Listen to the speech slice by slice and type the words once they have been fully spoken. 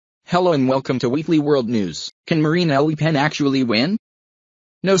Hello and welcome to Weekly World News. Can Marine Le Pen actually win?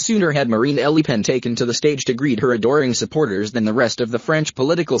 No sooner had Marine Le Pen taken to the stage to greet her adoring supporters than the rest of the French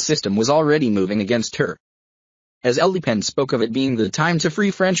political system was already moving against her. As Le Pen spoke of it being the time to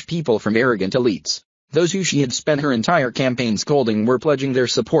free French people from arrogant elites, those who she had spent her entire campaign scolding were pledging their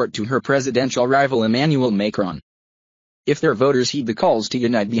support to her presidential rival Emmanuel Macron. If their voters heed the calls to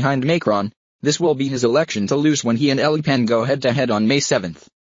unite behind Macron, this will be his election to lose when he and Le Pen go head-to-head on May 7th.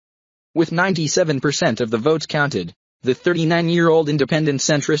 With 97% of the votes counted, the 39-year-old independent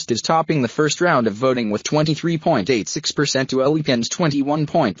centrist is topping the first round of voting with 23.86% to Le Pen's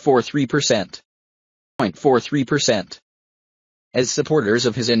 21.43%. As supporters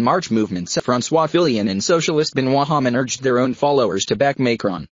of his In Marche movement, Francois Fillon and Socialist Benoit Hamon urged their own followers to back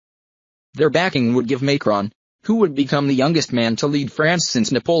Macron. Their backing would give Macron, who would become the youngest man to lead France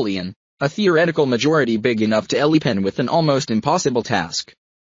since Napoleon, a theoretical majority big enough to Le Pen with an almost impossible task.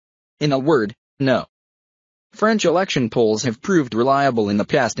 In a word, no. French election polls have proved reliable in the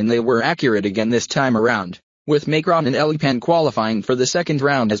past and they were accurate again this time around, with Macron and Le Pen qualifying for the second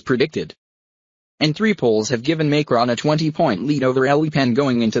round as predicted. And 3 polls have given Macron a 20-point lead over Le Pen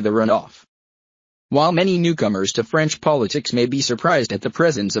going into the runoff. While many newcomers to French politics may be surprised at the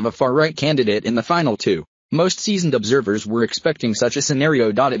presence of a far-right candidate in the final 2, most seasoned observers were expecting such a scenario.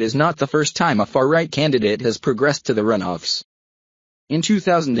 It is not the first time a far-right candidate has progressed to the runoffs. In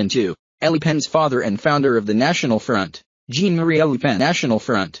 2002, Le Pen's father and founder of the National Front, Jean-Marie Le Pen,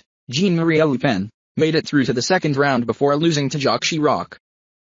 made it through to the second round before losing to Jacques Chirac.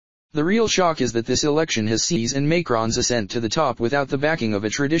 The real shock is that this election has seen Macron's ascent to the top without the backing of a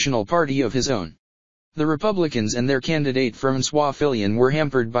traditional party of his own. The Republicans and their candidate Francois Fillon were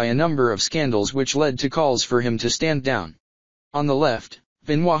hampered by a number of scandals which led to calls for him to stand down. On the left,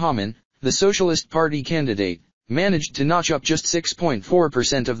 Benoit Hamon, the Socialist Party candidate, managed to notch up just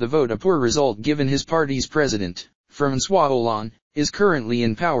 6.4% of the vote, a poor result given his party's president, Francois Hollande, is currently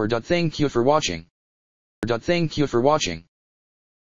in power. Thank you for watching.